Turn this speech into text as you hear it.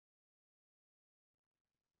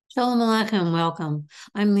Shalom Aleichem, welcome.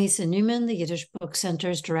 I'm Lisa Newman, the Yiddish Book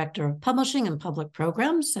Center's Director of Publishing and Public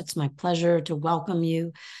Programs. It's my pleasure to welcome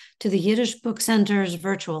you to the Yiddish Book Center's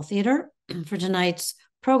virtual theater for tonight's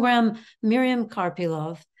program, Miriam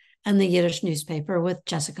Karpilove and the Yiddish newspaper with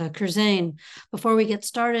Jessica Kirzane. Before we get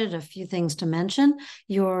started, a few things to mention.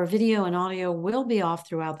 Your video and audio will be off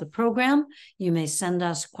throughout the program. You may send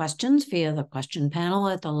us questions via the question panel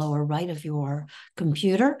at the lower right of your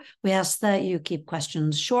computer. We ask that you keep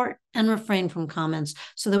questions short and refrain from comments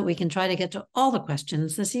so that we can try to get to all the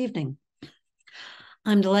questions this evening.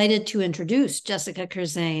 I'm delighted to introduce Jessica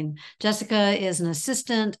Kirzane. Jessica is an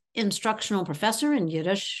assistant instructional professor in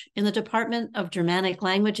Yiddish in the Department of Germanic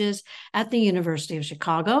Languages at the University of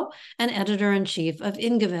Chicago and editor-in-chief of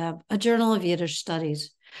In Geveb, a Journal of Yiddish Studies.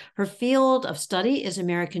 Her field of study is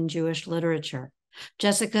American Jewish literature.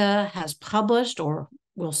 Jessica has published or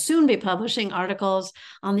will soon be publishing articles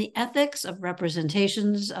on the ethics of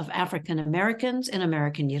representations of African Americans in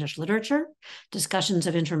American Yiddish literature, discussions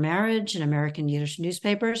of intermarriage in American Yiddish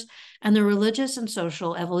newspapers, and the religious and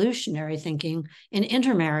social evolutionary thinking in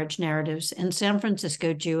intermarriage narratives in San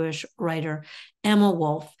Francisco Jewish writer Emma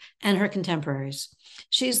Wolfe and her contemporaries.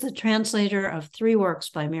 She's the translator of 3 works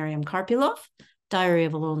by Miriam Karpilove, Diary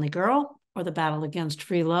of a Lonely Girl, or The Battle Against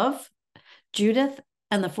Free Love, Judith,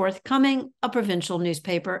 and the Forthcoming, a Provincial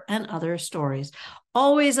newspaper, and other stories.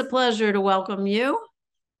 Always a pleasure to welcome you.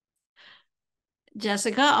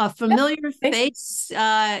 Jessica, a familiar face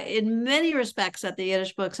in many respects at the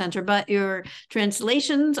Yiddish Book Center, but your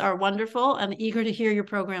translations are wonderful and eager to hear your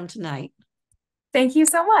program tonight. Thank you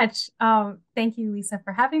so much. Thank you, Lisa,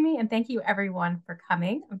 for having me, and thank you, everyone, for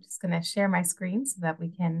coming. I'm just going to share my screen so that we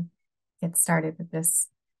can get started with this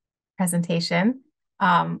presentation.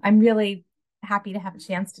 I'm really happy to have a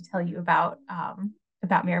chance to tell you about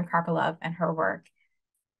Miriam Karpilove and her work.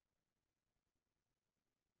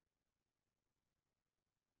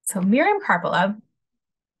 So Miriam Karpilove,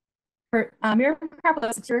 Miriam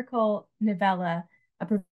satirical novella, a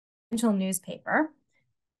provincial newspaper,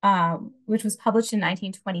 which was published in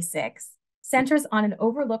 1926, centers on an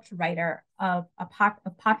overworked writer of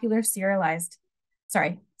popular serialized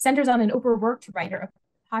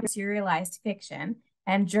fiction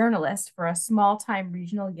and journalist for a small-time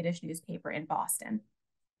regional Yiddish newspaper in Boston.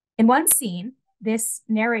 In one scene, this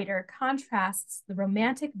narrator contrasts the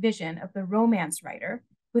romantic vision of the romance writer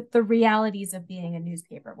with the realities of being a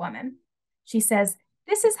newspaper woman. She says,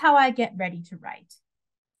 "This is how I get ready to write.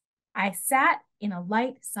 I sat in a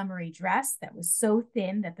light summery dress that was so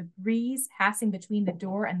thin that the breeze passing between the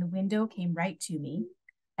door and the window came right to me.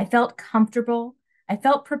 I felt comfortable. I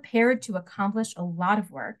felt prepared to accomplish a lot of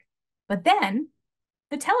work. But then,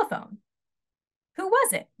 the telephone. Who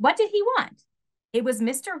was it? What did he want? It was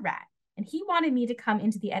Mr. Rat, and he wanted me to come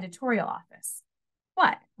into the editorial office.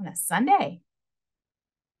 What, on a Sunday?"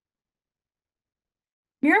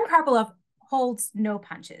 Miriam Karpilove holds no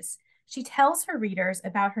punches. She tells her readers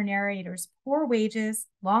about her narrator's poor wages,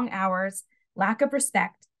 long hours, lack of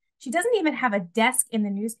respect. She doesn't even have a desk in the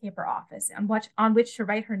newspaper office on which to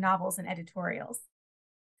write her novels and editorials.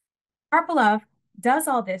 Karpilove does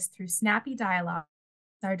all this through snappy dialogue,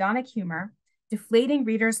 sardonic humor, deflating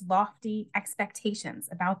readers' lofty expectations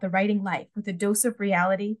about the writing life with a dose of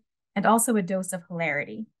reality and also a dose of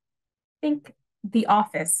hilarity. Think The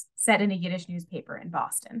Office set in a Yiddish newspaper in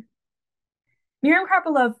Boston. Miriam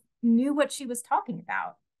Karpilove knew what she was talking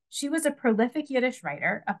about. She was a prolific Yiddish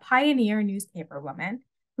writer, a pioneer newspaper woman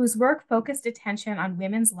whose work focused attention on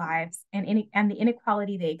women's lives and the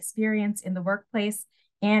inequality they experience in the workplace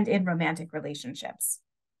and in romantic relationships.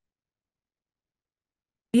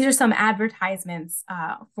 These are some advertisements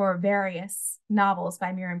for various novels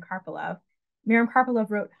by Miriam Karpilove. Miriam Karpilove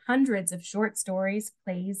wrote hundreds of short stories,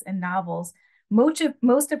 plays, and novels, most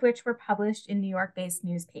of which were published in New York-based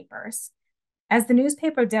newspapers. As the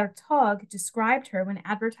newspaper Der Tag described her when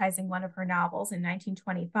advertising one of her novels in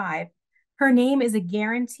 1925, her name is a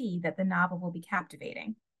guarantee that the novel will be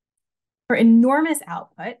captivating. Her enormous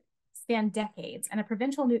output spanned decades, and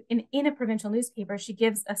in a provincial newspaper, she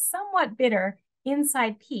gives a somewhat bitter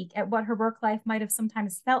inside peek at what her work life might have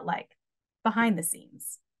sometimes felt like behind the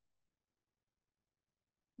scenes.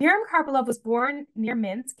 Miriam Karpilove was born near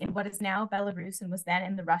Minsk in what is now Belarus and was then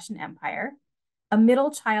in the Russian Empire, a middle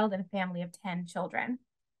child in a family of 10 children.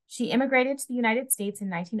 She immigrated to the United States in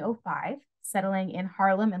 1905, settling in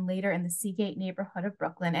Harlem and later in the Seagate neighborhood of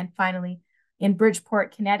Brooklyn, and finally in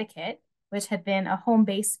Bridgeport, Connecticut, which had been a home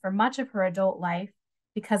base for much of her adult life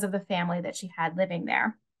because of the family that she had living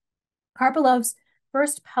there. Karpilove's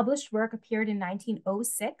first published work appeared in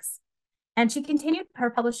 1906, and she continued her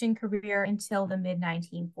publishing career until the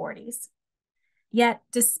mid-1940s. Yet,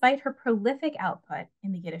 despite her prolific output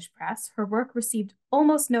in the Yiddish press, her work received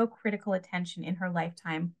almost no critical attention in her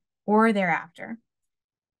lifetime or thereafter.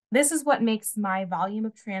 This is what makes my volume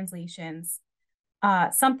of translations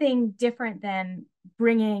something different than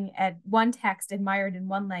bringing one text admired in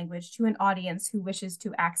one language to an audience who wishes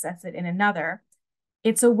to access it in another.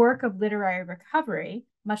 It's a work of literary recovery,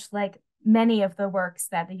 much like many of the works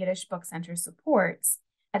that the Yiddish Book Center supports,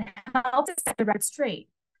 that helps set the record straight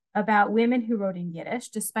about women who wrote in Yiddish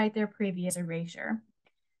despite their previous erasure.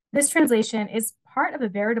 This translation is part of a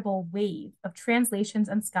veritable wave of translations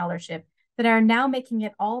and scholarship that are now making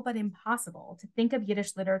it all but impossible to think of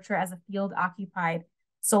Yiddish literature as a field occupied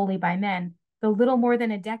solely by men, though little more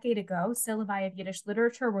than a decade ago, syllabi of Yiddish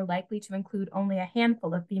literature were likely to include only a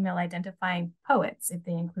handful of female-identifying poets, if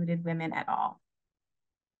they included women at all.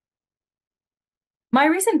 My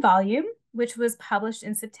recent volume, which was published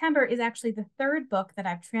in September, is actually the third book that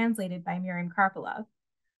I've translated by Miriam Karpilove.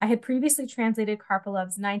 I had previously translated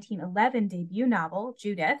Karpilove's 1911 debut novel,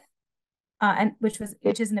 Judith,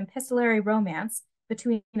 which is an epistolary romance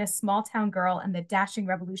between a small town girl and the dashing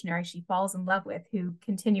revolutionary she falls in love with, who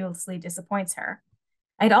continuously disappoints her.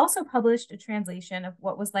 I'd also published a translation of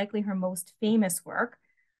what was likely her most famous work,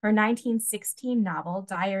 her 1916 novel,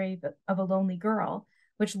 Diary of a Lonely Girl,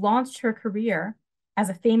 which launched her career as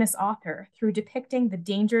a famous author through depicting the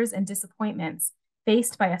dangers and disappointments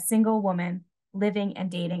faced by a single woman living and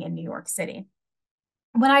dating in New York City.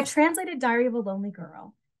 When I translated Diary of a Lonely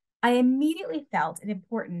Girl, I immediately felt it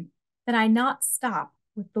important that I not stop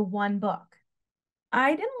with the one book.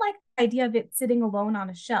 I didn't like the idea of it sitting alone on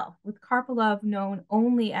a shelf, with Karpilove known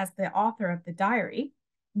only as the author of the diary,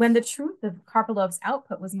 when the truth of Karpilove's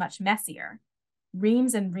output was much messier.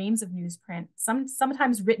 Reams and reams of newsprint,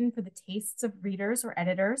 sometimes written for the tastes of readers or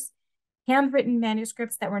editors, handwritten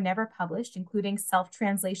manuscripts that were never published, including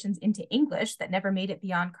self-translations into English that never made it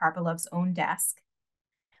beyond Karpilove's own desk.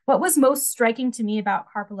 What was most striking to me about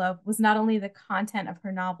Karpilove was not only the content of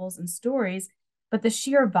her novels and stories, but the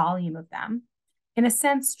sheer volume of them. In a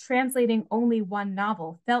sense, translating only one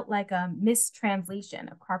novel felt like a mistranslation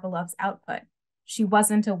of Karpilove's output. She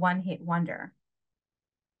wasn't a one-hit wonder.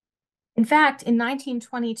 In fact, in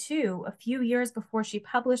 1922, a few years before she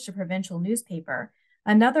published a provincial newspaper,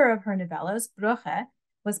 another of her novellas, Brüche,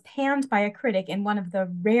 was panned by a critic in one of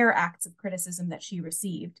the rare acts of criticism that she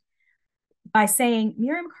received, by saying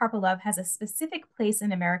Miriam Karpilove has a specific place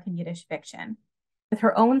in American Yiddish fiction, with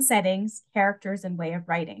her own settings, characters, and way of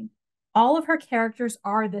writing. All of her characters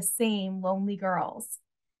are the same lonely girls.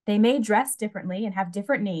 They may dress differently and have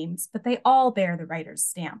different names, but they all bear the writer's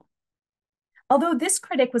stamp. Although this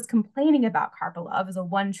critic was complaining about Karpilove as a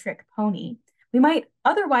one-trick pony, we might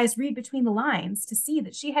otherwise read between the lines to see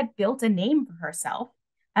that she had built a name for herself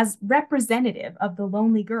as representative of the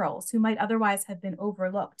lonely girls who might otherwise have been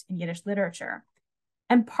overlooked in Yiddish literature.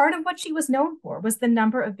 And part of what she was known for was the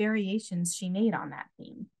number of variations she made on that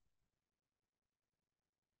theme.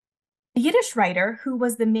 The Yiddish writer, who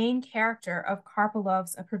was the main character of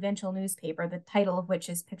Karpilove's A Provincial newspaper, the title of which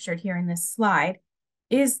is pictured here in this slide,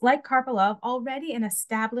 is, like Karpilove, already an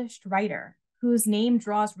established writer whose name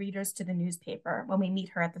draws readers to the newspaper when we meet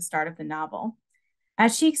her at the start of the novel.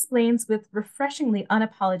 As she explains with refreshingly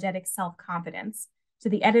unapologetic self-confidence to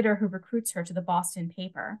the editor who recruits her to the Boston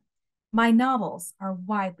paper, "My novels are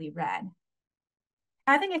widely read."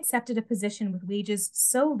 Having accepted a position with wages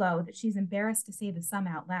so low that she's embarrassed to say the sum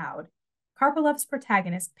out loud, Karpilove's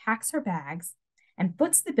protagonist packs her bags and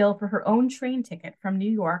foots the bill for her own train ticket from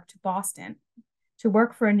New York to Boston to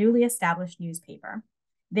work for a newly established newspaper.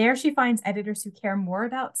 There she finds editors who care more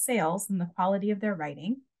about sales than the quality of their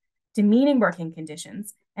writing, demeaning working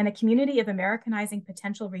conditions, and a community of Americanizing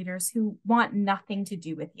potential readers who want nothing to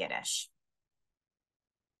do with Yiddish.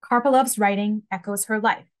 Karpilove's writing echoes her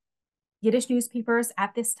life. Yiddish newspapers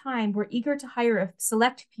at this time were eager to hire a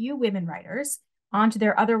select few women writers onto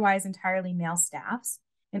their otherwise entirely male staffs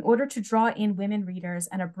in order to draw in women readers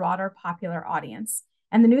and a broader popular audience.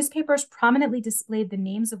 And the newspapers prominently displayed the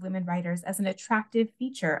names of women writers as an attractive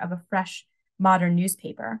feature of a fresh, modern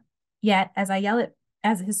newspaper. Yet, as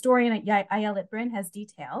historian Ayelet Brin has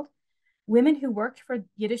detailed, women who worked for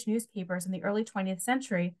Yiddish newspapers in the early 20th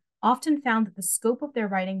century often found that the scope of their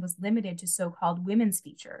writing was limited to so-called women's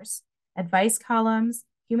features, advice columns,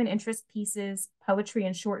 human interest pieces, poetry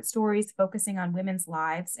and short stories focusing on women's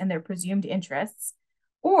lives and their presumed interests,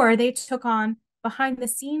 or they took on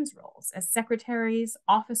behind-the-scenes roles as secretaries,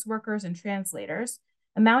 office workers, and translators,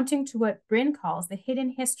 amounting to what Brin calls the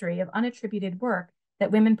hidden history of unattributed work that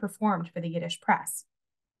women performed for the Yiddish press.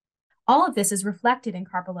 All of this is reflected in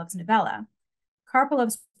Karpilove's novella.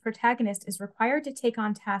 Karpilove's protagonist is required to take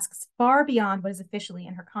on tasks far beyond what is officially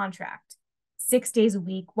in her contract. 6 days a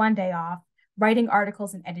week, 1 day off, writing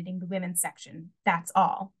articles and editing the women's section. That's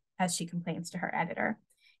all, as she complains to her editor.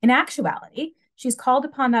 In actuality, she's called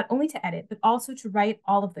upon not only to edit, but also to write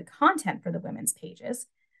all of the content for the women's pages,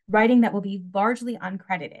 writing that will be largely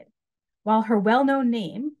uncredited. While her well-known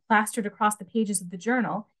name, plastered across the pages of the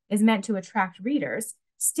journal, is meant to attract readers,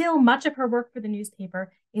 still much of her work for the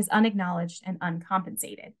newspaper is unacknowledged and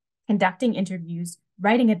uncompensated, conducting interviews,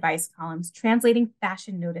 writing advice columns, translating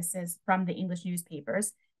fashion notices from the English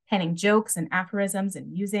newspapers, penning jokes and aphorisms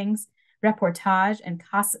and musings, reportage,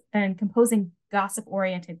 and composing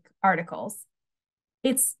gossip-oriented articles.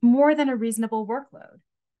 It's more than a reasonable workload,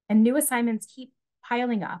 and new assignments keep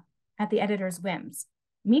piling up at the editor's whims.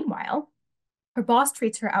 Meanwhile, her boss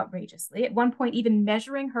treats her outrageously, at one point even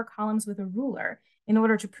measuring her columns with a ruler in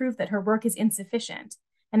order to prove that her work is insufficient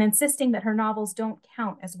and insisting that her novels don't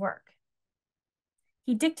count as work.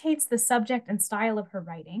 He dictates the subject and style of her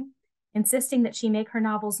writing, insisting that she make her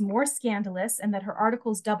novels more scandalous and that her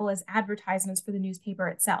articles double as advertisements for the newspaper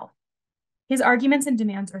itself. His arguments and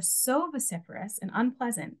demands are so vociferous and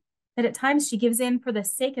unpleasant that at times she gives in for the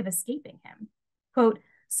sake of escaping him. Quote,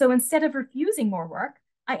 "So instead of refusing more work,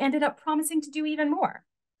 I ended up promising to do even more,"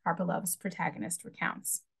 Karpilove's protagonist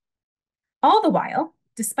recounts. All the while,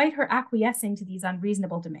 despite her acquiescing to these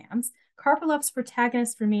unreasonable demands, Karpilove's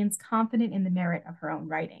protagonist remains confident in the merit of her own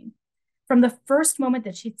writing. From the first moment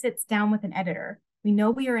that she sits down with an editor, we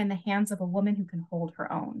know we are in the hands of a woman who can hold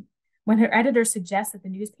her own. When her editor suggests that the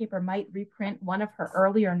newspaper might reprint one of her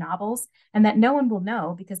earlier novels and that no one will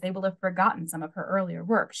know because they will have forgotten some of her earlier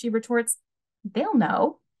work, she retorts, "They'll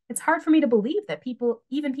know. It's hard for me to believe that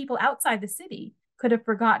even people outside the city, could have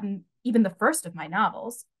forgotten even the first of my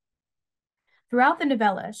novels." Throughout the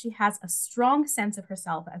novella, she has a strong sense of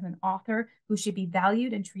herself as an author who should be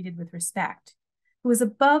valued and treated with respect, who is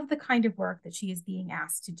above the kind of work that she is being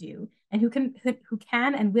asked to do, and who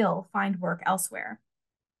can and will find work elsewhere.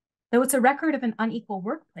 Though it's a record of an unequal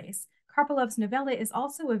workplace, Karpilove's novella is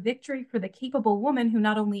also a victory for the capable woman who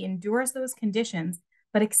not only endures those conditions,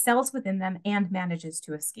 but excels within them and manages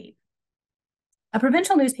to escape. A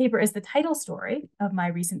Provincial newspaper is the title story of my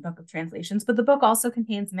recent book of translations, but the book also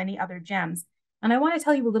contains many other gems, and I want to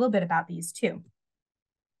tell you a little bit about these too.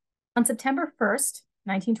 On September 1st,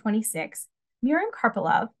 1926, Miriam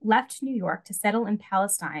Karpilove left New York to settle in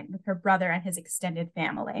Palestine with her brother and his extended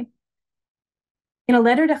family. In a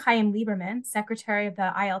letter to Chaim Lieberman, secretary of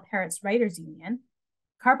the I.L. Peretz Writers Union,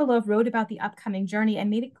 Karpilove wrote about the upcoming journey and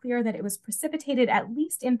made it clear that it was precipitated at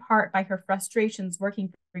least in part by her frustrations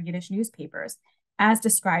working for Yiddish newspapers, as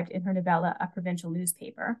described in her novella, A Provincial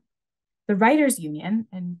Newspaper. The Writers Union,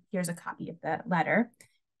 and here's a copy of the letter,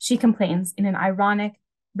 she complains in an ironic,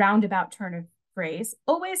 roundabout turn of phrase,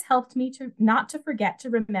 always helped me not to forget to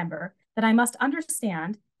remember that I must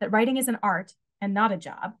understand that writing is an art and not a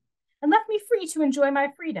job, and left me free to enjoy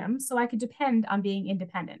my freedom so I could depend on being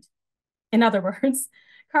independent. In other words,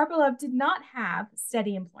 Karpilove did not have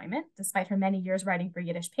steady employment, despite her many years writing for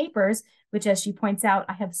Yiddish papers, which, as she points out,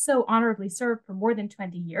 I have so honorably served for more than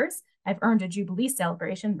 20 years. I've earned a Jubilee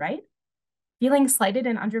celebration, right? Feeling slighted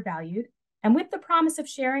and undervalued, and with the promise of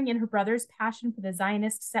sharing in her brother's passion for the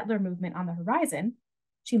Zionist settler movement on the horizon,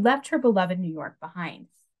 she left her beloved New York behind.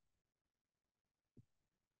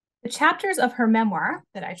 The chapters of her memoir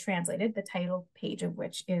that I translated, the title page of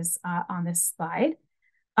which is on this slide,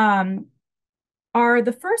 are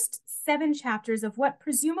the first 7 chapters of what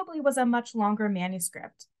presumably was a much longer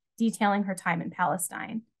manuscript detailing her time in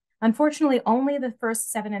Palestine. Unfortunately, only the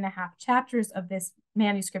first 7.5 chapters of this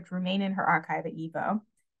manuscript remain in her archive at YIVO.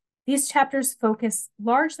 These chapters focus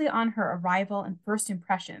largely on her arrival and first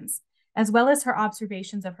impressions, as well as her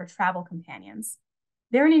observations of her travel companions.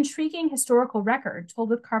 They're an intriguing historical record told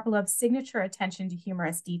with Karpilove's signature attention to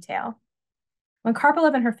humorous detail. When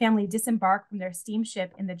Karpilove and her family disembark from their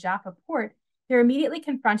steamship in the Jaffa port, they're immediately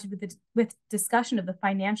confronted with discussion of the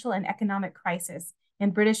financial and economic crisis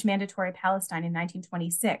in British Mandatory Palestine in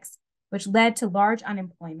 1926, which led to large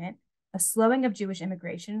unemployment, a slowing of Jewish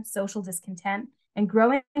immigration, social discontent, and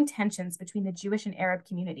growing tensions between the Jewish and Arab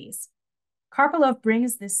communities. Karpilove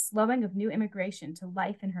brings this slowing of new immigration to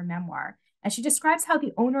life in her memoir, as she describes how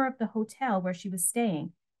the owner of the hotel where she was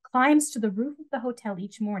staying climbs to the roof of the hotel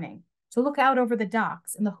each morning to look out over the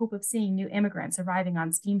docks in the hope of seeing new immigrants arriving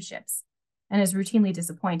on steamships, and is routinely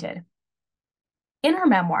disappointed. In her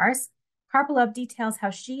memoirs, Karpilove details how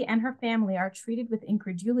she and her family are treated with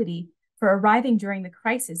incredulity for arriving during the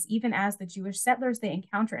crisis, even as the Jewish settlers they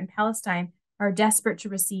encounter in Palestine are desperate to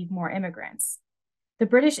receive more immigrants. The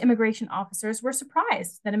British immigration officers were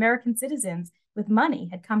surprised that American citizens with money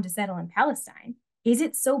had come to settle in Palestine. Is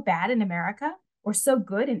it so bad in America or so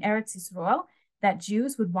good in Eretz Yisrael that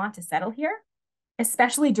Jews would want to settle here,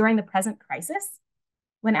 especially during the present crisis?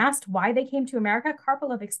 When asked why they came to America,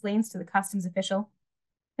 Karpilove explains to the customs official,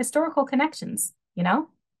 historical connections, you know?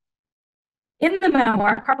 In the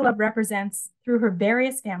memoir, Karpilove represents, through her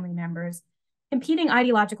various family members, competing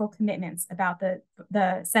ideological commitments about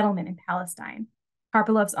the settlement in Palestine.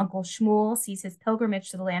 Karpilove's uncle Shmuel sees his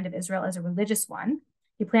pilgrimage to the land of Israel as a religious one.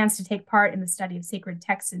 He plans to take part in the study of sacred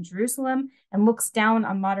texts in Jerusalem and looks down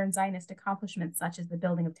on modern Zionist accomplishments such as the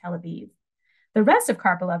building of Tel Aviv. The rest of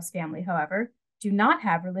Karpilove's family, however, do not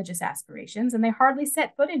have religious aspirations, and they hardly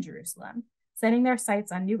set foot in Jerusalem, setting their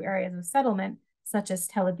sights on new areas of settlement such as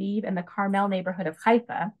Tel Aviv and the Carmel neighborhood of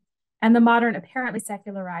Haifa, and the modern, apparently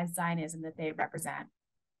secularized Zionism that they represent.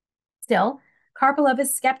 Still, Karpilove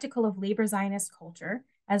is skeptical of labor Zionist culture,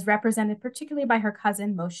 as represented particularly by her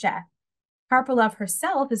cousin Moshe. Karpilove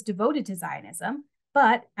herself is devoted to Zionism,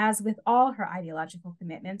 but as with all her ideological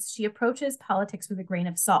commitments, she approaches politics with a grain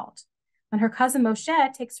of salt. When her cousin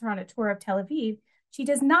Moshe takes her on a tour of Tel Aviv, she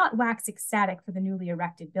does not wax ecstatic for the newly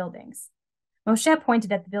erected buildings. Moshe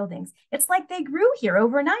pointed at the buildings. It's like they grew here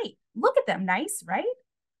overnight. Look at them, nice, right?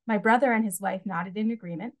 My brother and his wife nodded in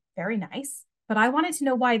agreement, very nice, but I wanted to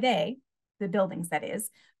know why they, the buildings that is,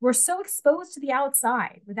 were so exposed to the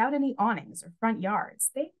outside without any awnings or front yards.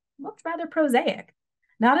 They looked rather prosaic.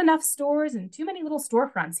 Not enough stores and too many little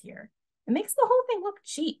storefronts here. It makes the whole thing look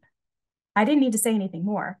cheap. I didn't need to say anything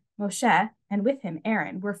more. Moshe, and with him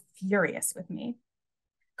Aaron, were furious with me.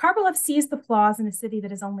 Karpilove sees the flaws in a city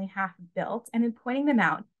that is only half built, and in pointing them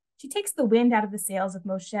out, she takes the wind out of the sails of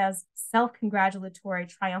Moshe's self-congratulatory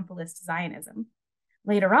triumphalist Zionism.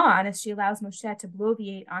 Later on, as she allows Moshe to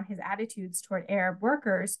bloviate on his attitudes toward Arab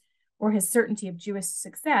workers or his certainty of Jewish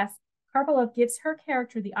success, Karpilove gives her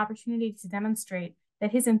character the opportunity to demonstrate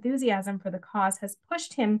that his enthusiasm for the cause has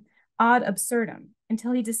pushed him ad absurdum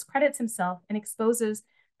until he discredits himself and exposes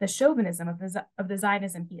the chauvinism of the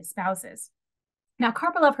Zionism he espouses. Now,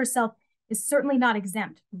 Karpilove herself is certainly not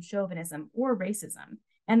exempt from chauvinism or racism,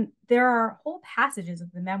 and there are whole passages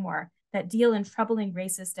of the memoir that deal in troubling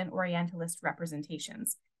racist and Orientalist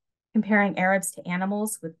representations, comparing Arabs to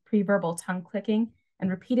animals with pre-verbal tongue clicking and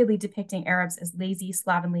repeatedly depicting Arabs as lazy,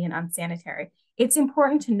 slovenly, and unsanitary. It's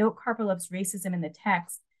important to note Karpilove's racism in the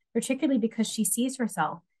text, particularly because she sees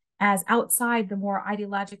herself as outside the more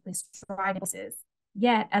ideologically strident voices.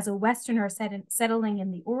 Yet, as a Westerner settling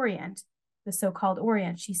in the Orient, the so-called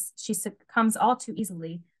Orient, she succumbs all too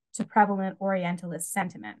easily to prevalent Orientalist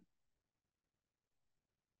sentiment.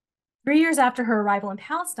 3 years after her arrival in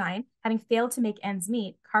Palestine, having failed to make ends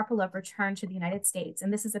meet, Karpilove returned to the United States.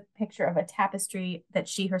 And this is a picture of a tapestry that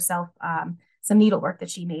she herself, some needlework that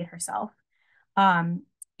she made herself. In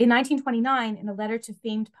 1929, in a letter to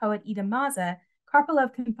famed poet Ida Maza,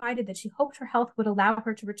 Karpilove confided that she hoped her health would allow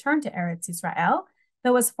her to return to Eretz Yisrael,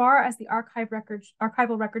 though as far as the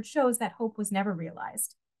archival record shows, that hope was never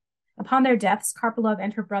realized. Upon their deaths, Karpilove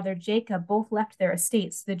and her brother Jacob both left their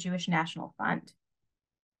estates to the Jewish National Fund.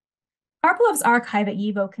 Karpilove's archive at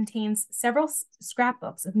YIVO contains several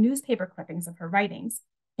scrapbooks of newspaper clippings of her writings,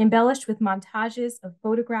 embellished with montages of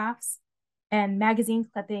photographs and magazine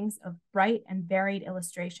clippings of bright and varied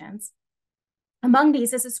illustrations. Among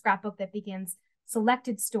these is a scrapbook that begins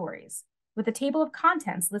 "Selected Stories," with a table of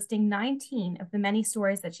contents listing 19 of the many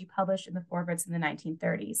stories that she published in the Forverts in the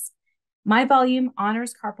 1930s. My volume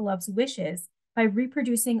honors Karpilove's wishes by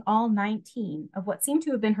reproducing all 19 of what seem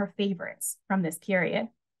to have been her favorites from this period.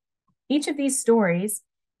 Each of these stories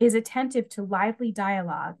is attentive to lively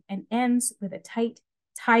dialogue and ends with a tight,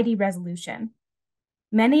 tidy resolution.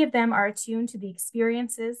 Many of them are attuned to the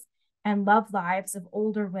experiences and love lives of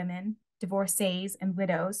older women, divorcees, and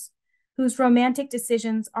widows, whose romantic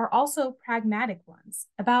decisions are also pragmatic ones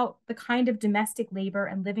about the kind of domestic labor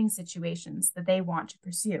and living situations that they want to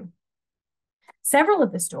pursue. Several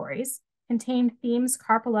of the stories contain themes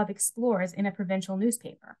Karpilove explores in a provincial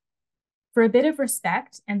newspaper. For a bit of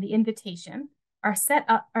respect and the invitation are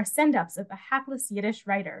send-ups of a hapless Yiddish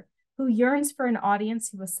writer who yearns for an audience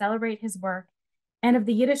who will celebrate his work, and of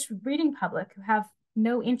the Yiddish reading public who have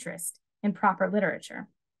no interest in proper literature.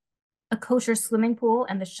 A kosher swimming pool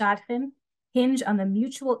and the shadchan hinge on the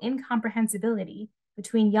mutual incomprehensibility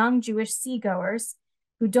between young Jewish seagoers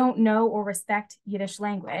who don't know or respect Yiddish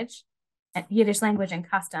language and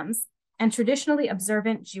customs, and traditionally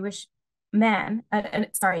observant Jewish men,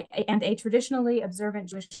 and a traditionally observant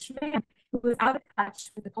Jewish man who is out of touch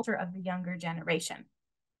with the culture of the younger generation.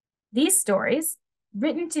 These stories,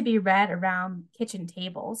 written to be read around kitchen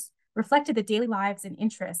tables, reflected the daily lives and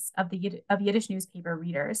interests of Yiddish newspaper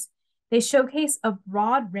readers. They showcase a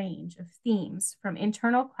broad range of themes from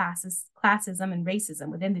internal classism and racism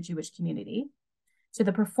within the Jewish community to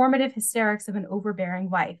the performative hysterics of an overbearing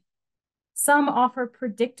wife. Some offer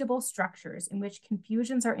predictable structures in which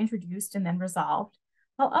confusions are introduced and then resolved,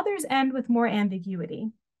 while others end with more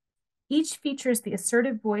ambiguity. Each features the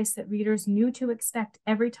assertive voice that readers knew to expect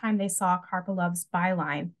every time they saw Karpilove's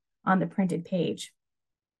byline on the printed page.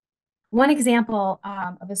 One example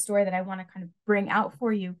of a story that I want to kind of bring out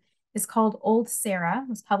for you is called Old Sarah. It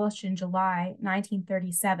was published in July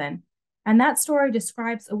 1937. And that story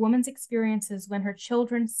describes a woman's experiences when her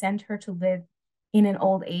children sent her to live in an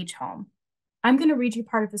old age home. I'm going to read you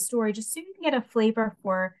part of the story just so you can get a flavor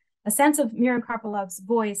for a sense of Miriam Karpilove's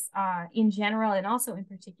voice in general and also in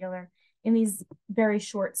particular in these very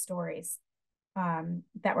short stories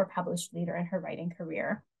that were published later in her writing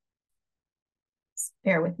career. Just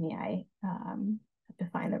bear with me, I have to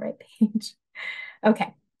find the right page.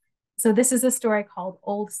 Okay, so this is a story called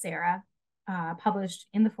Old Sarah, published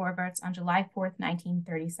in the Forverts on July 4th,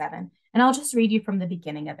 1937. And I'll just read you from the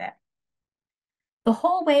beginning of it. The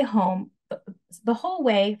whole way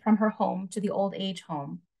from her home to the old age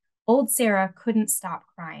home, old Sarah couldn't stop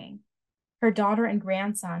crying. Her daughter and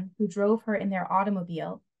grandson, who drove her in their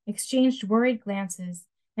automobile, exchanged worried glances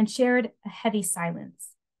and shared a heavy silence.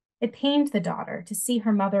 It pained the daughter to see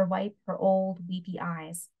her mother wipe her old, weepy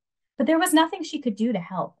eyes, but there was nothing she could do to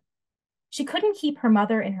help. She couldn't keep her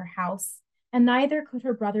mother in her house, and neither could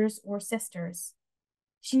her brothers or sisters.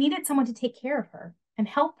 She needed someone to take care of her and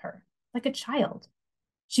help her, like a child.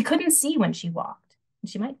 She couldn't see when she walked, and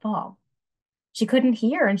she might fall. She couldn't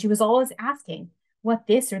hear, and she was always asking what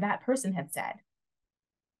this or that person had said.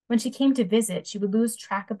 When she came to visit, she would lose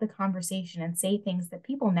track of the conversation and say things that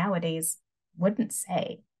people nowadays wouldn't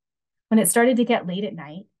say. When it started to get late at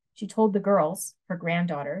night, she told the girls, her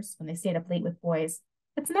granddaughters, when they stayed up late with boys,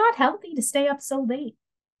 "It's not healthy to stay up so late."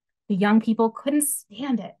 The young people couldn't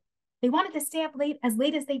stand it. They wanted to stay up late as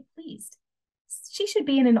they pleased. She should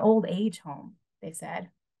be in an old age home, they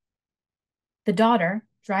said. The daughter,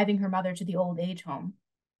 driving her mother to the old age home,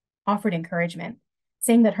 offered encouragement,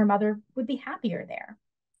 saying that her mother would be happier there.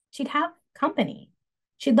 She'd have company.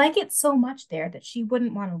 She'd like it so much there that she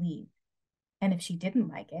wouldn't want to leave. And if she didn't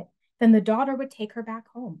like it, then the daughter would take her back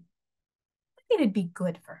home. It'd be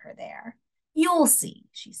good for her there. You'll see,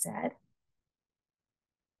 she said.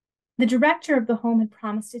 The director of the home had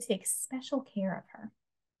promised to take special care of her.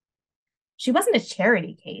 She wasn't a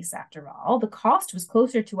charity case, after all. The cost was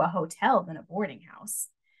closer to a hotel than a boarding house.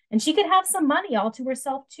 And she could have some money all to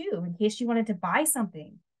herself, too, in case she wanted to buy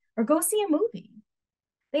something or go see a movie.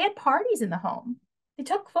 They had parties in the home. They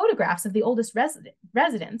took photographs of the oldest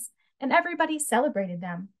residents, and everybody celebrated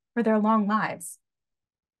them for their long lives.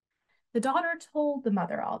 The daughter told the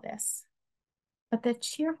mother all this, but the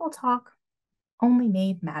cheerful talk only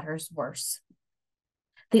made matters worse.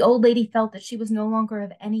 The old lady felt that she was no longer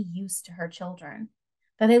of any use to her children,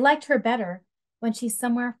 that they liked her better when she's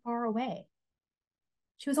somewhere far away.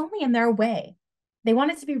 She was only in their way. They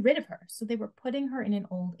wanted to be rid of her, so they were putting her in an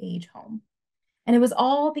old age home. And it was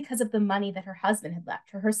all because of the money that her husband had left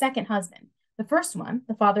her, her second husband. The first one,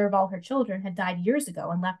 the father of all her children, had died years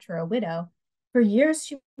ago and left her a widow. For years,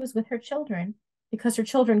 she was with her children because her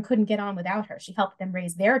children couldn't get on without her. She helped them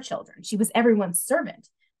raise their children. She was everyone's servant.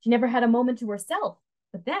 She never had a moment to herself.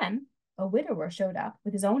 But then a widower showed up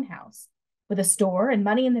with his own house, with a store and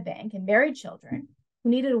money in the bank and married children who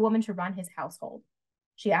needed a woman to run his household.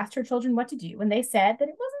 She asked her children what to do, and they said that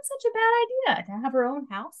it wasn't such a bad idea to have her own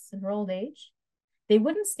house in her old age. They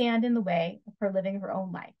wouldn't stand in the way of her living her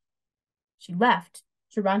own life. She left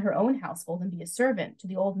to run her own household and be a servant to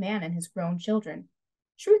the old man and his grown children.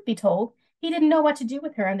 Truth be told, he didn't know what to do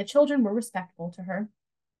with her, and the children were respectful to her.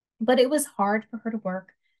 But it was hard for her to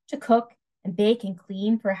work, to cook and bake and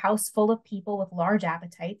clean for a house full of people with large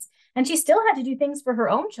appetites, and she still had to do things for her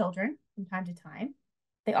own children from time to time.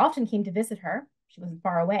 They often came to visit her. She wasn't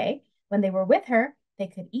far away. When they were with her, they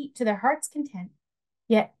could eat to their heart's content.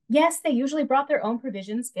 Yet, yes, they usually brought their own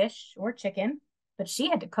provisions, fish or chicken, but she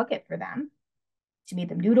had to cook it for them. She made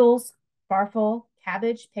them noodles, farfel,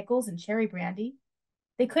 cabbage, pickles, and cherry brandy.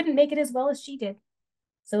 They couldn't make it as well as she did,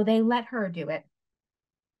 so they let her do it.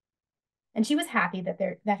 And she was happy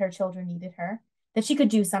that her children needed her, that she could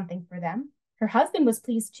do something for them. Her husband was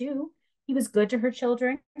pleased too. He was good to her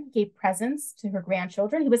children, gave presents to her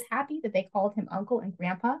grandchildren. He was happy that they called him uncle and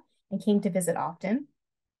grandpa and came to visit often.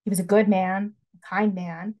 He was a good man, a kind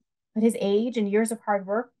man, but his age and years of hard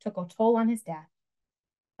work took a toll on his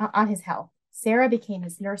health. Sarah became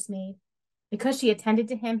his nursemaid. Because she attended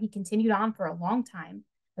to him, he continued on for a long time,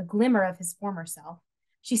 a glimmer of his former self.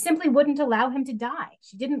 She simply wouldn't allow him to die.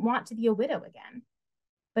 She didn't want to be a widow again.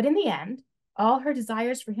 But in the end, all her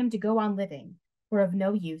desires for him to go on living were of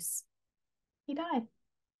no use. He died.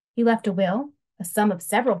 He left a will, a sum of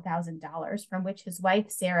several $1,000s from which his wife,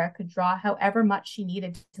 Sarah, could draw however much she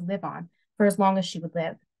needed to live on for as long as she would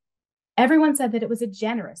live. Everyone said that it was a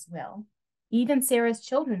generous will. Even Sarah's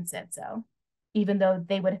children said so, even though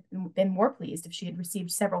they would have been more pleased if she had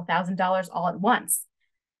received several $1,000s all at once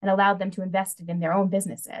and allowed them to invest it in their own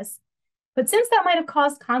businesses. But since that might have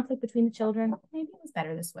caused conflict between the children, maybe it was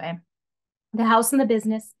better this way. The house and the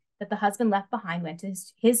business that the husband left behind went to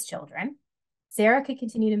his children. Sarah could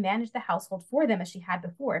continue to manage the household for them as she had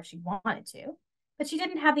before if she wanted to, but she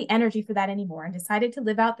didn't have the energy for that anymore and decided to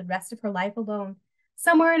live out the rest of her life alone,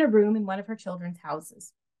 somewhere in a room in one of her children's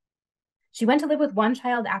houses. She went to live with one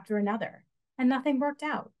child after another, and nothing worked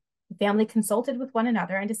out. The family consulted with one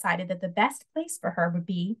another and decided that the best place for her would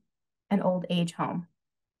be an old age home.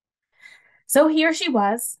 So here she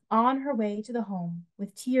was, on her way to the home,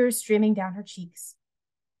 with tears streaming down her cheeks.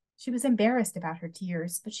 She was embarrassed about her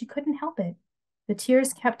tears, but she couldn't help it. The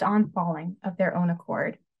tears kept on falling of their own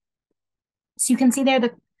accord. So you can see there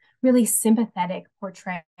the really sympathetic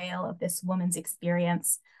portrayal of this woman's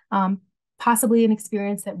experience, possibly an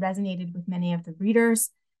experience that resonated with many of the readers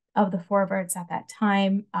of the Forverts at that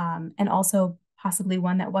time, and also possibly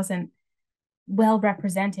one that wasn't well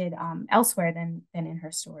represented elsewhere than in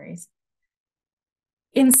her stories.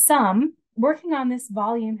 In sum, working on this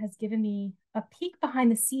volume has given me a peek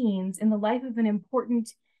behind the scenes in the life of an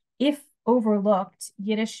important, if overlooked,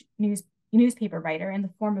 Yiddish newspaper writer in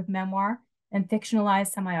the form of memoir and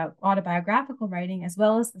fictionalized semi-autobiographical writing, as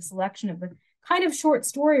well as the selection of the kind of short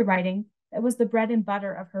story writing that was the bread and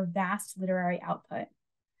butter of her vast literary output.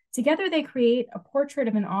 Together, they create a portrait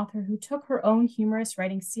of an author who took her own humorous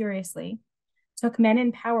writing seriously, took men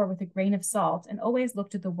in power with a grain of salt, and always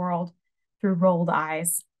looked at the world through rolled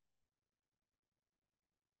eyes.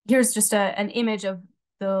 Here's just an image of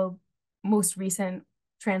the most recent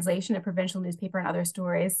translation of Provincial newspaper and other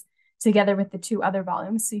stories, together with the two other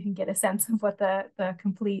volumes, so you can get a sense of what the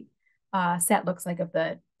complete set looks like of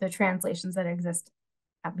the translations that exist,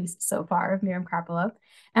 at least so far, of Miriam Karpilove.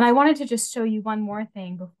 And I wanted to just show you one more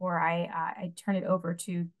thing before I turn it over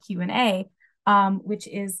to Q&A, which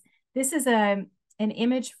is, this is an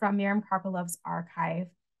image from Miriam Karpilove's archive.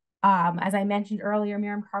 As I mentioned earlier,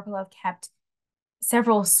 Miriam Karpilove kept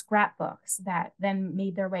several scrapbooks that then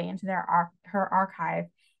made their way into her archive.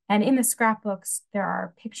 And in the scrapbooks, there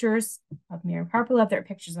are pictures of Miriam Karpilove, there are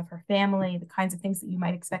pictures of her family, the kinds of things that you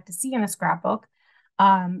might expect to see in a scrapbook.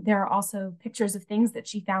 There are also pictures of things that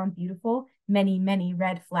she found beautiful, many, many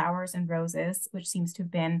red flowers and roses, which seems to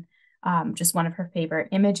have been just one of her favorite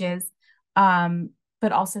images,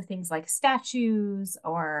 but also things like statues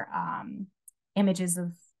or images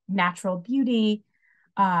of natural beauty.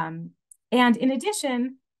 And in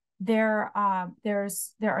addition, there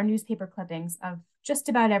are newspaper clippings of just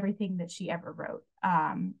about everything that she ever wrote.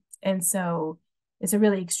 And so it's a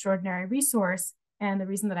really extraordinary resource. And the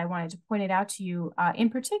reason that I wanted to point it out to you in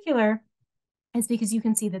particular is because you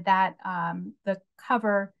can see that the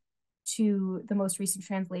cover to the most recent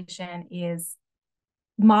translation is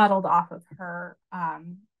modeled off of her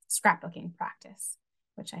scrapbooking practice,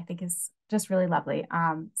 which I think is just really lovely.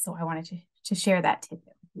 So I wanted to share that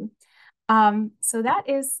tidbit with you. So that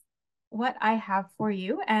is what I have for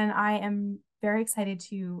you, and I am very excited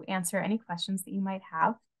to answer any questions that you might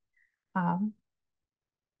have.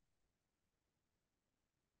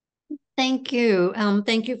 Thank you.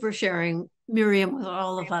 Thank you for sharing, Miriam, with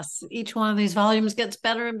all of us. Each one of these volumes gets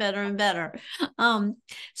better and better and better.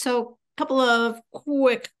 So a couple of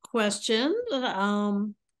quick questions.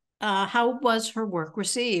 How was her work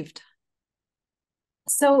received?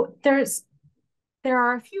 So there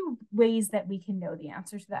are a few ways that we can know the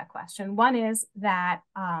answer to that question. One is that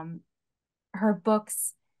her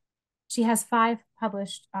books, she has 5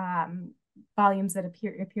 published volumes that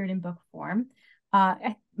appeared in book form.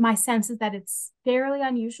 My sense is that it's fairly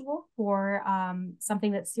unusual for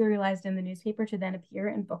something that's serialized in the newspaper to then appear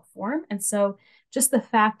in book form. And so just the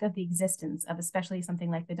fact of the existence of especially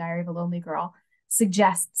something like The Diary of a Lonely Girl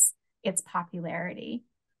suggests its popularity.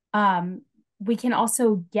 We can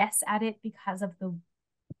also guess at it because of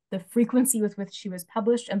the frequency with which she was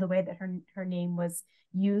published and the way that her name was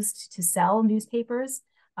used to sell newspapers.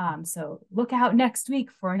 So look out next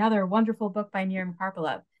week for another wonderful book by Miriam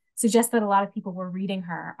Karpilove. Suggests that a lot of people were reading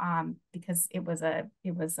her because it was a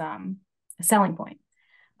selling point.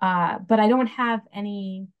 But I don't have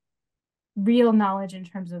any real knowledge in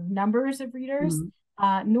terms of numbers of readers.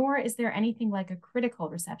 nor is there anything like a critical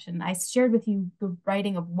reception. I shared with you the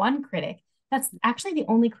writing of one critic. That's actually the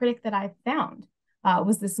only critic that I've found,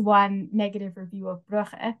 was this one negative review of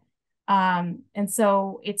Brugge. And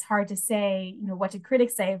so it's hard to say, what did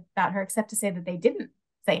critics say about her, except to say that they didn't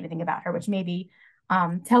say anything about her, which maybe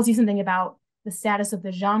tells you something about the status of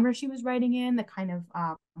the genre she was writing in, the kind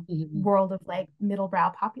of world of like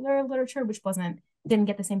middlebrow popular literature, which didn't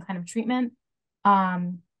get the same kind of treatment.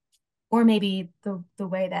 Or maybe the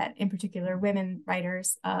way that, in particular, women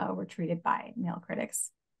writers were treated by male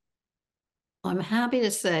critics. I'm happy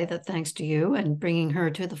to say that thanks to you and bringing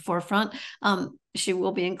her to the forefront, she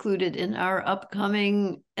will be included in our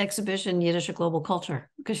upcoming exhibition, Yiddish: A Global Culture,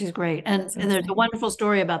 because she's great. And there's a wonderful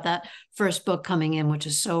story about that first book coming in, which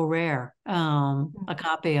is so rare, a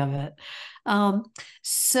copy of it.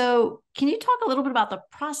 So can you talk a little bit about the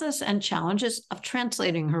process and challenges of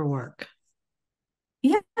translating her work?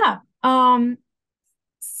 Yeah.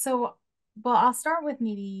 So, well, I'll start with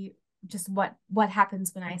maybe just what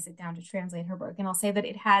happens when I sit down to translate her work. And I'll say that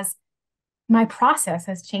my process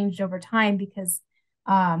has changed over time, because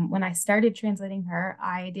when I started translating her,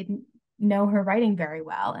 I didn't know her writing very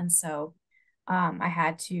well. And so I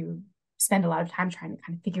had to spend a lot of time trying to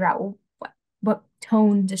kind of figure out, well, what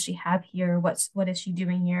tone does she have here? What is she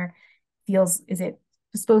doing here? Is it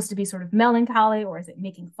supposed to be sort of melancholy, or is it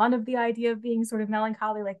making fun of the idea of being sort of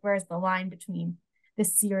melancholy? Like, where's the line between the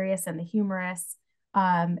serious and the humorous?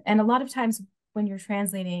 And a lot of times when you're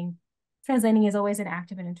translating is always an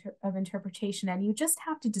act of interpretation, and you just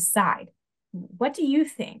have to decide, what do you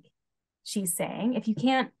think she's saying?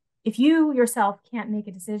 If you yourself can't make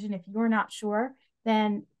a decision, if you're not sure,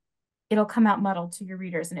 then it'll come out muddled to your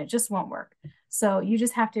readers and it just won't work. So you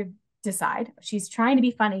just have to decide, she's trying to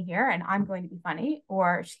be funny here and I'm going to be funny,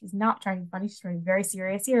 or she's not trying to be funny, she's trying to be very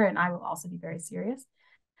serious here and I will also be very serious.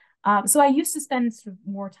 So I used to spend sort of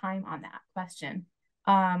more time on that question.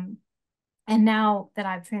 And now that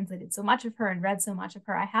I've translated so much of her and read so much of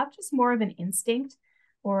her, I have just more of an instinct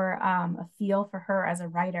or a feel for her as a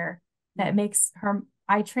writer that makes her,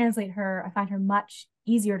 I find her much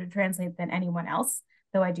easier to translate than anyone else,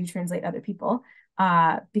 though I do translate other people,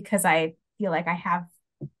 because I feel like I have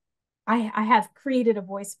created a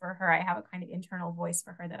voice for her. I have a kind of internal voice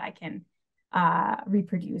for her that I can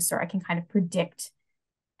reproduce, or I can kind of predict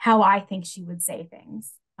how I think she would say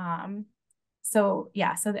things. So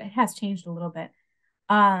that it has changed a little bit.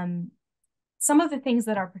 Some of the things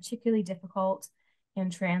that are particularly difficult in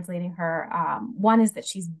translating her, one is that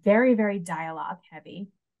she's very, very dialogue heavy.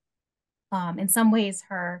 In some ways,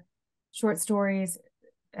 her short stories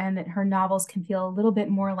and her novels can feel a little bit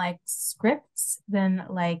more like scripts than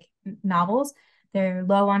like novels. They're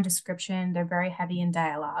low on description. They're very heavy in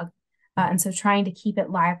dialogue. And so trying to keep it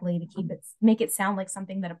lively, make it sound like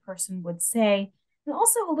something that a person would say, and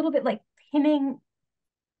also a little bit like pinning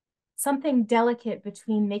something delicate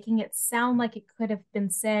between making it sound like it could have been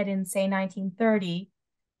said in, say, 1930,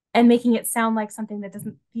 and making it sound like something that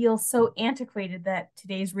doesn't feel so antiquated that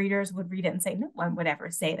today's readers would read it and say, no one would ever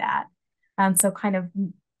say that. And so kind of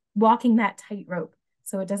walking that tightrope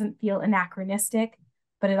so it doesn't feel anachronistic,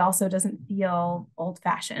 but it also doesn't feel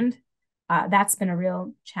old-fashioned. That's been a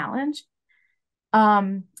real challenge.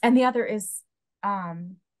 And the other is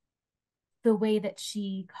the way that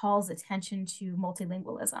she calls attention to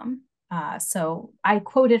multilingualism. So I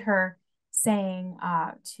quoted her saying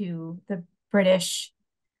to the British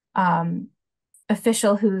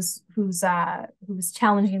official who's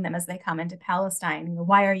challenging them as they come into Palestine,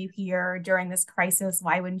 why are you here during this crisis?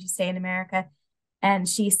 Why wouldn't you stay in America? And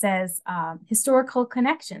she says, historical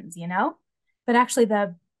connections, but actually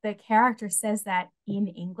the character says that in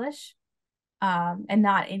English and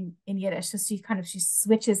not in Yiddish. So she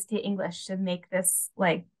switches to English to make this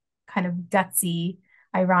like kind of gutsy,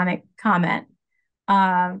 ironic comment.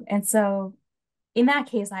 And so in that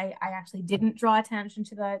case, I actually didn't draw attention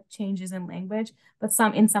to the changes in language, but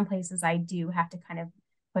in some places I do have to kind of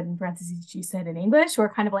put in parentheses, she said in English, or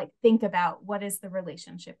kind of like think about what is the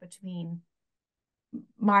relationship between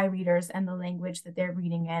my readers and the language that they're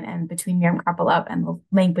reading in, and between Miriam Karpilove and the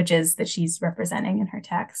languages that she's representing in her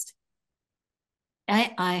text.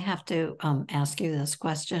 I have to ask you this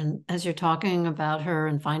question as you're talking about her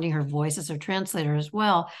and finding her voice as her translator as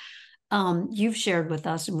well. You've shared with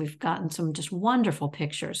us, and we've gotten some just wonderful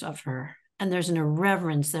pictures of her. And there's an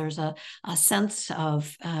irreverence. There's a sense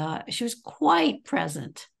of she was quite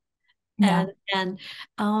present, Yeah. and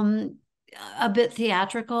a bit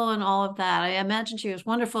theatrical and all of that. I imagine she was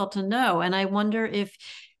wonderful to know. And I wonder if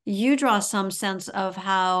you draw some sense of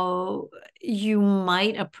how you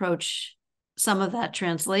might approach some of that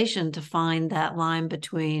translation to find that line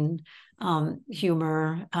between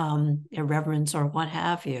humor, irreverence, or what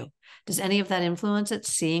have you. Does any of that influence it,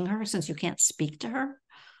 seeing her, since you can't speak to her?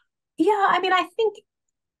 Yeah, I mean, I think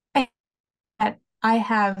I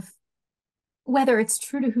have, whether it's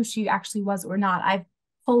true to who she actually was or not, I've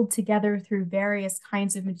pulled together through various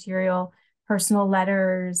kinds of material, personal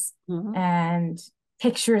letters and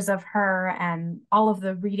pictures of her and all of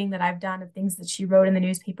the reading that I've done of things that she wrote in the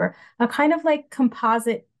newspaper, a kind of like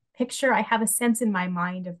composite picture. I have a sense in my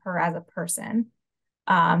mind of her as a person.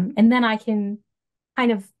 And then I can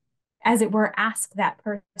kind of, as it were, ask that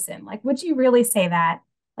person, like, would you really say that?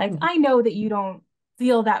 Like, I know that you don't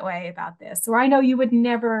feel that way about this, or I know you would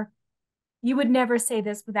never say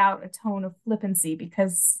this without a tone of flippancy,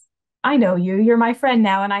 because I know you're my friend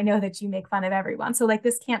now, and I know that you make fun of everyone. So like,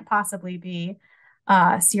 this can't possibly be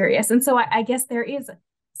serious. And so I guess there is,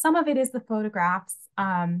 some of it is the photographs,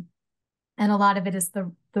 and a lot of it is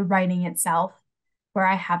the writing itself, where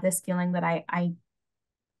I have this feeling that I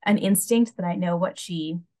an instinct that I know what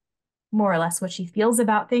she, more or less what she feels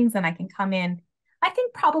about things, and I can come in, I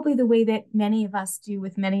think probably the way that many of us do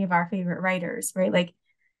with many of our favorite writers, right? Like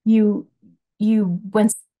you when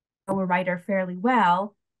you know a writer fairly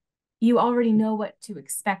well, you already know what to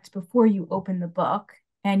expect before you open the book,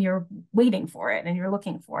 and you're waiting for it and you're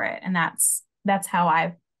looking for it. And that's how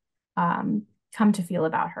I've come to feel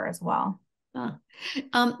about her as well.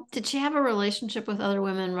 Did she have a relationship with other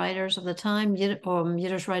women writers of the time,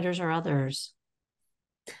 Yiddish writers or others?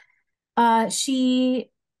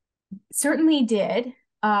 She certainly did.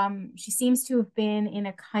 She seems to have been in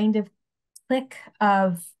a kind of clique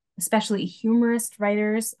of especially humorist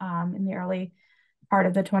writers in the early part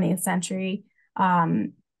of the 20th century.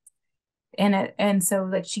 And so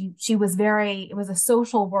that she was very, it was a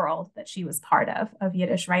social world that she was part of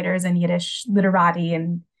Yiddish writers and Yiddish literati,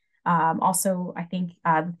 and also I think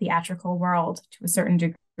the theatrical world to a certain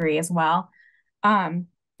degree as well. In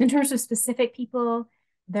terms of specific people,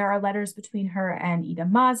 there are letters between her and Ida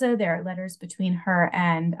Maza. There are letters between her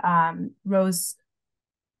and Rose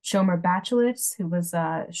Schomer Bachelitz, who was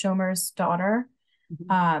Schomer's daughter.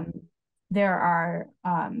 There are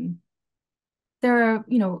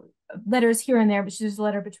letters here and there, but there's a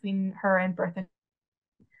letter between her and Bertha.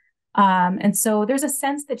 And so there's a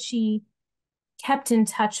sense that she kept in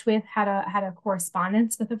touch with, had a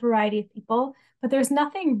correspondence with a variety of people, but there's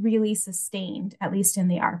nothing really sustained, at least in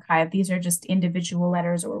the archive. These are just individual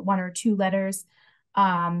letters or one or two letters,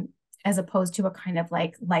 as opposed to a kind of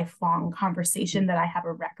like lifelong conversation that I have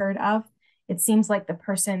a record of. It seems like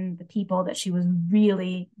the people that she was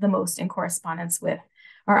really the most in correspondence with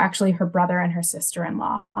are actually her brother and her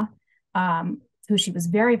sister-in-law, who she was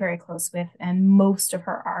very, very close with. And most of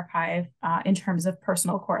her archive, in terms of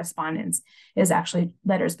personal correspondence, is actually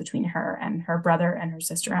letters between her and her brother and her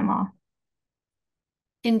sister-in-law.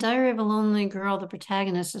 In Diary of a Lonely Girl, the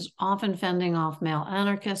protagonist is often fending off male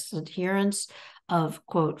anarchists, adherents of,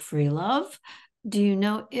 quote, free love. Do you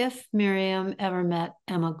know if Miriam ever met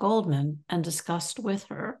Emma Goldman and discussed with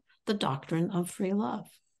her the doctrine of free love?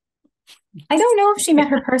 I don't know if she met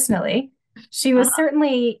her personally. She was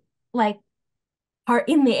certainly like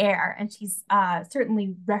in the air, and she's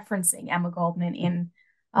certainly referencing Emma Goldman in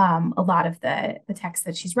a lot of the texts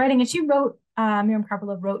that she's writing. And she wrote, Miriam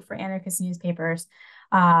Karpilove wrote for anarchist newspapers.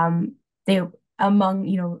 They,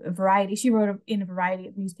 among, a variety, she wrote in a variety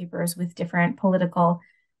of newspapers with different political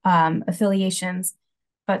affiliations,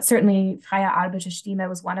 but certainly Freie Arbeiter Stimme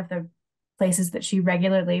was one of the places that she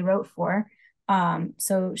regularly wrote for.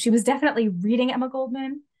 So she was definitely reading Emma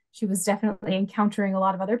Goldman. She was definitely encountering a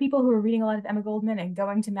lot of other people who were reading a lot of Emma Goldman and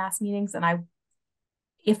going to mass meetings. And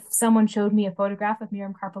if someone showed me a photograph of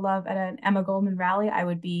Miriam Karpilove at an Emma Goldman rally, I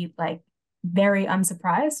would be like very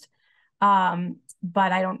unsurprised.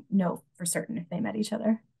 But I don't know for certain if they met each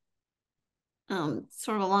other.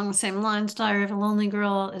 Sort of along the same lines, Diary of a Lonely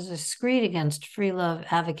Girl is a screed against free love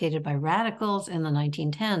advocated by radicals in the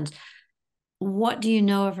 1910s. What do you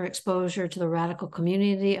know of her exposure to the radical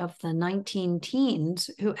community of the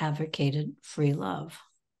 19-teens who advocated free love?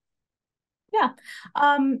 Yeah.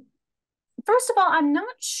 First of all, I'm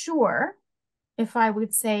not sure if I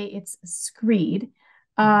would say it's a screed,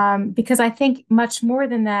 because I think much more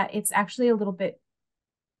than that, it's actually a little bit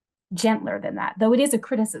gentler than that. Though it is a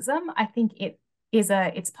criticism, I think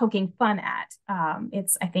it's poking fun at.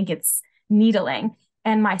 I think it's needling.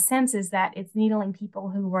 And my sense is that it's needling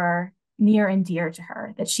people who were near and dear to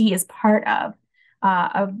her, that she is part of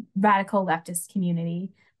a radical leftist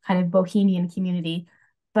community, kind of bohemian community.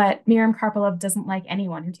 But Miriam Karpilove doesn't like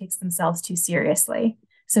anyone who takes themselves too seriously.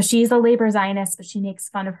 So she's a labor Zionist, but she makes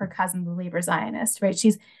fun of her cousin, the labor Zionist, right?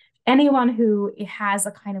 anyone who has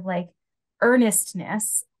a kind of like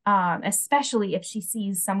earnestness, especially if she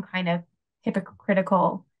sees some kind of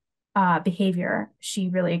hypocritical behavior, she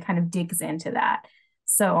really kind of digs into that.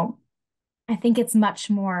 So I think it's much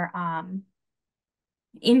more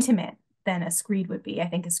intimate than a screed would be. I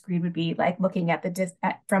think a screed would be like looking at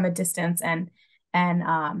from a distance and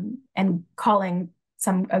calling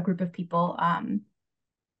a group of people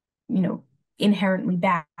inherently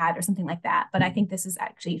bad or something like that. But I think this is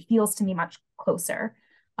actually feels to me much closer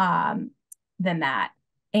than that.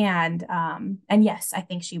 And yes, I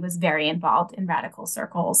think she was very involved in radical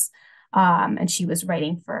circles, and she was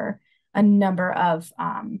writing for a number of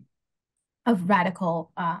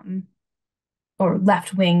radical or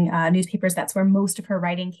left-wing newspapers. That's where most of her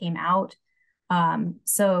writing came out.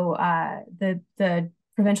 So the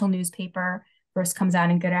Provincial newspaper first comes out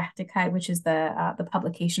in Gerechtigkeit, which is the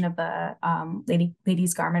publication of the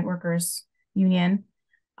Ladies Garment Workers Union.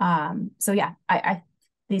 So yeah, I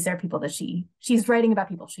these are people that she's writing about,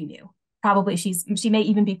 people she knew. Probably she may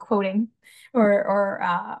even be quoting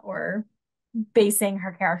or basing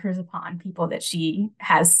her characters upon people that she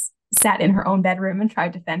has sat in her own bedroom and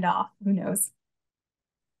tried to fend off. Who knows?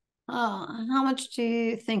 How much do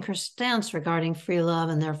you think her stance regarding free love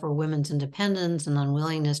and therefore women's independence and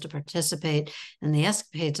unwillingness to participate in the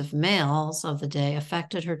escapades of males of the day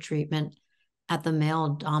affected her treatment at the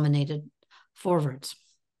male-dominated Forverts?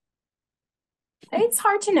 It's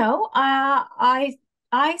hard to know. I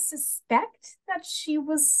suspect that she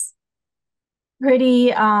was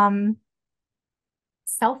pretty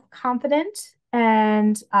self-confident,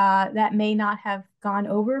 and that may not have gone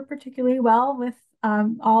over particularly well with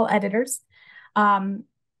all editors.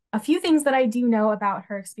 A few things that I do know about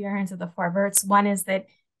her experience at the Forverts. One is that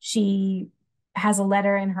she has a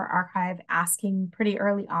letter in her archive asking pretty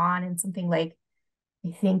early on in something like,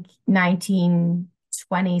 I think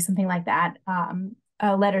 1920, something like that,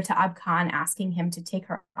 a letter to Ab Khan asking him to take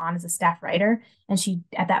her on as a staff writer. And she,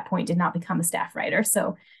 at that point, did not become a staff writer.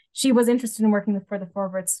 So she was interested in working for the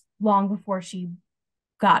Forverts long before she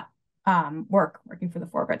got working for the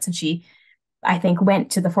Forverts. And she, I think,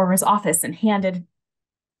 went to the Forverts office and handed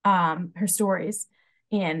her stories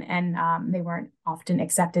in, and they weren't often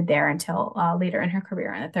accepted there until later in her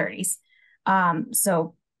career in the 30s.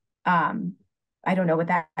 So I don't know what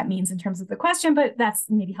that means in terms of the question, but that's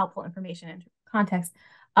maybe helpful information in context.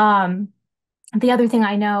 The other thing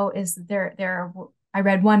I know is I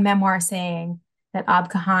read one memoir saying that Ab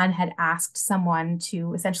Khan had asked someone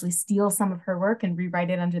to essentially steal some of her work and rewrite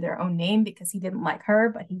it under their own name because he didn't like her,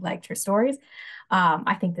 but he liked her stories.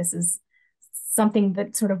 I think this is something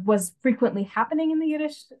that sort of was frequently happening in the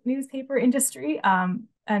Yiddish newspaper industry, and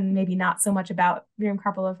maybe not so much about Miriam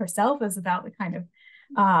Karpilove herself as about the kind of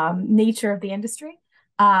nature of the industry.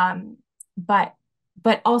 But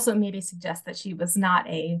also maybe suggest that she was not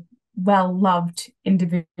a well-loved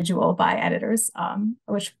individual by editors,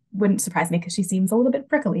 which wouldn't surprise me because she seems a little bit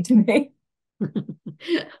prickly to me.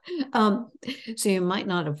 So you might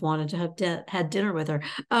not have wanted to have had dinner with her.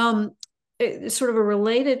 Sort of a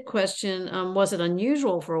related question, was it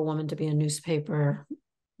unusual for a woman to be a newspaper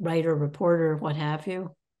writer, reporter, what have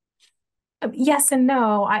you? Yes and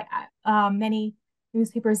no. Many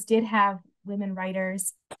newspapers did have women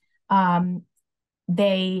writers.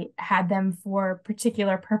 They had them for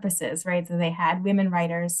particular purposes, right? So they had women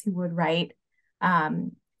writers who would write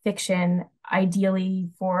fiction, ideally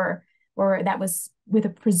or that was with a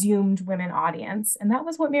presumed women audience. And that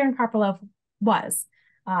was what Miriam Karpilove was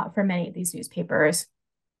for many of these newspapers,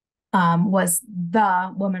 was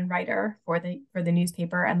the woman writer for the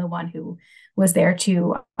newspaper and the one who was there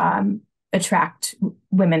to attract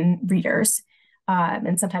women readers.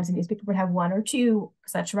 And sometimes a newspaper would have one or two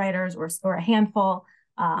such writers or a handful,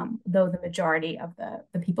 though the majority of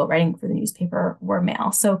the people writing for the newspaper were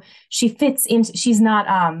male. So she's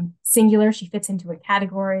not singular, she fits into a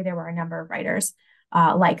category. There were a number of writers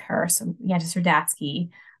like her. So Yantis Radatsky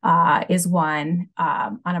is one,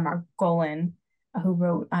 Anna Margolin, who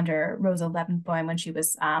wrote under Rosa Lebensboim when she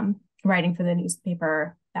was writing for the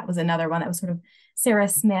newspaper. That was another one. That was sort of Sarah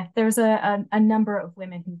Smith. There's a number of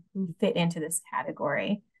women who fit into this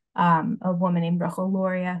category. A woman named Rachel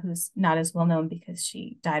Loria, who's not as well known because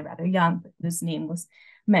she died rather young, but whose name was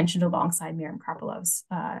mentioned alongside Miriam Karpilove's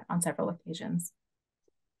on several occasions.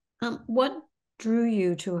 What drew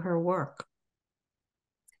you to her work?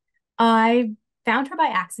 I found her by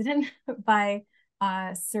accident by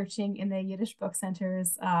searching in the Yiddish Book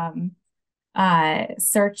Center's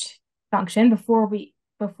search function before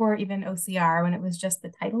even OCR, when it was just the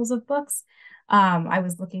titles of books. I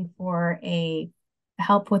was looking for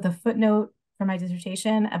help with a footnote for my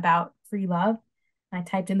dissertation about free love. I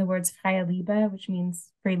typed in the words freie Liebe, which means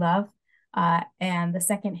free love. And the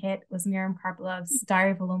second hit was Miriam Karpilove's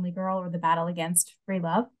Diary of a Lonely Girl, or The Battle Against Free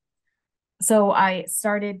Love. So I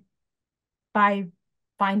started by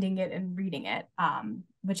finding it and reading it,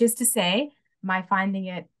 which is to say, my finding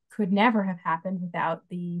it could never have happened without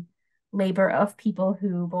the labor of people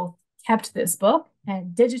who both kept this book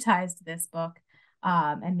and digitized this book,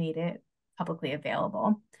 and made it publicly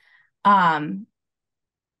available.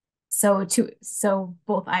 So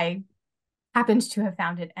both I happened to have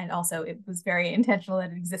found it, and also it was very intentional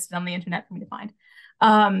that it existed on the internet for me to find.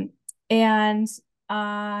 And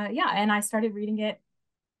I started reading it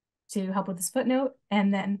to help with this footnote,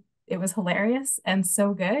 and then it was hilarious and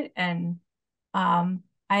so good. And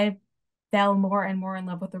I fell more and more in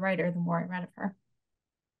love with the writer the more I read of her.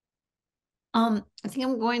 I think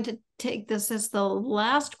I'm going to take this as the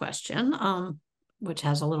last question, which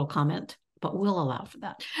has a little comment, but we'll allow for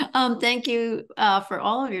that. Thank you for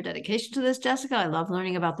all of your dedication to this, Jessica. I love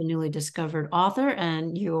learning about the newly discovered author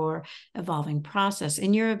and your evolving process.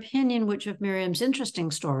 In your opinion, which of Miriam's interesting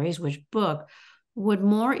stories, which book, would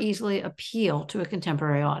more easily appeal to a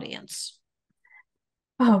contemporary audience?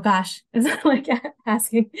 Oh gosh, is that like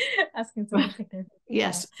asking someone to pick their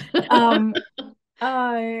Yes.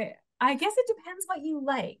 I guess it depends what you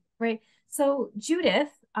like, right? So Judith,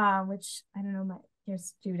 which I don't know,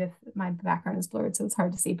 here's Judith. My background is blurred, so it's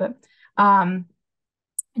hard to see, but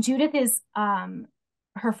Judith is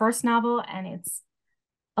her first novel, and it's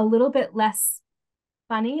a little bit less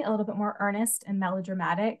funny, a little bit more earnest and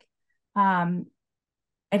melodramatic.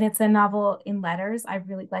 And it's a novel in letters. I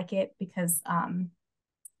really like it because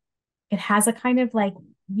it has a kind of like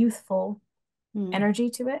youthful energy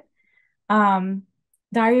to it.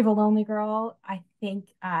 Diary of a Lonely Girl, I think,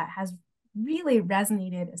 has really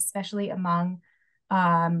resonated, especially among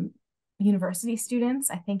university students.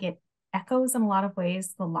 I think it echoes in a lot of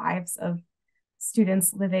ways the lives of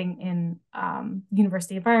students living in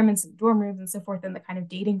university environments and dorm rooms and so forth, and the kind of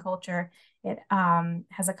dating culture. It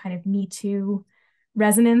has a kind of Me Too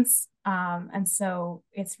resonance. And so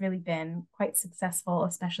it's really been quite successful,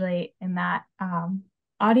 especially in that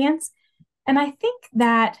audience. And I think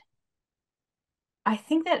that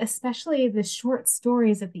especially the short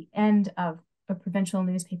stories at the end of a provincial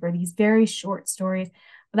newspaper, these very short stories,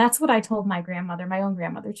 that's what I told my own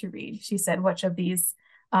grandmother, to read. She said, which of your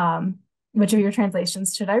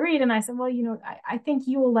translations should I read? And I said, well, I think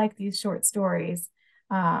you will like these short stories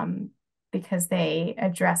because they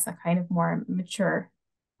address a kind of more mature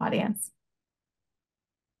audience.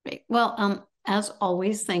 Great. Well, as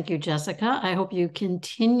always, thank you, Jessica. I hope you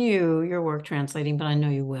continue your work translating, but I know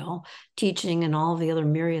you will, teaching and all the other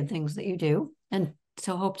myriad things that you do. And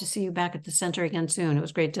so hope to see you back at the center again soon. It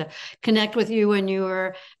was great to connect with you when you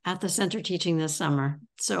were at the center teaching this summer.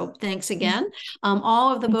 So thanks again.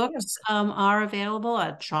 All of the books are available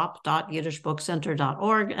at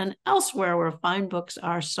shop.yiddishbookcenter.org and elsewhere where fine books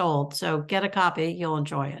are sold. So get a copy. You'll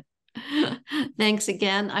enjoy it. Thanks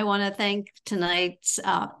again. I want to thank tonight's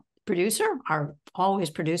producer, our always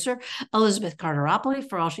producer, Elizabeth Carteropoli,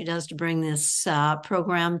 for all she does to bring this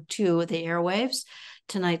program to the airwaves.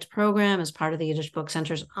 Tonight's program is part of the Yiddish Book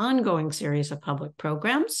Center's ongoing series of public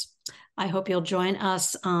programs. I hope you'll join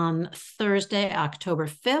us on Thursday, October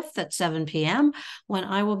 5th at 7 p.m. when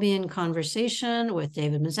I will be in conversation with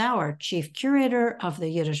David Mazauer, Chief Curator of the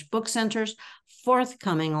Yiddish Book Center's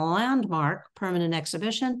forthcoming landmark permanent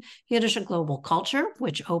exhibition, Yiddish A Global Culture,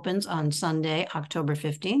 which opens on Sunday, October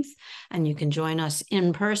 15th. And you can join us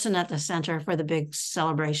in person at the center for the big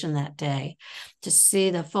celebration that day. To see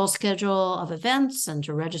the full schedule of events and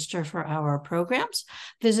to register for our programs,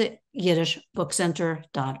 visit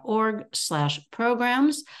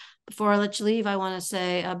yiddishbookcenter.org/programs. Before I let you leave, I want to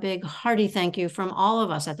say a big hearty thank you from all of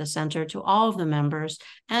us at the center to all of the members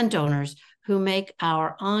and donors who make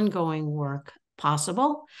our ongoing work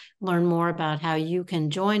possible. Learn more about how you can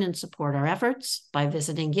join and support our efforts by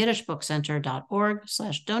visiting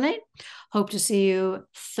yiddishbookcenter.org/donate. Hope to see you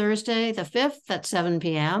Thursday, the 5th at 7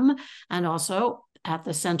 p.m. and also at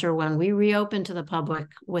the center when we reopen to the public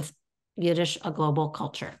with Yiddish, A Global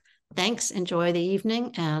Culture. Thanks. Enjoy the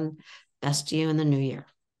evening and best to you in the new year.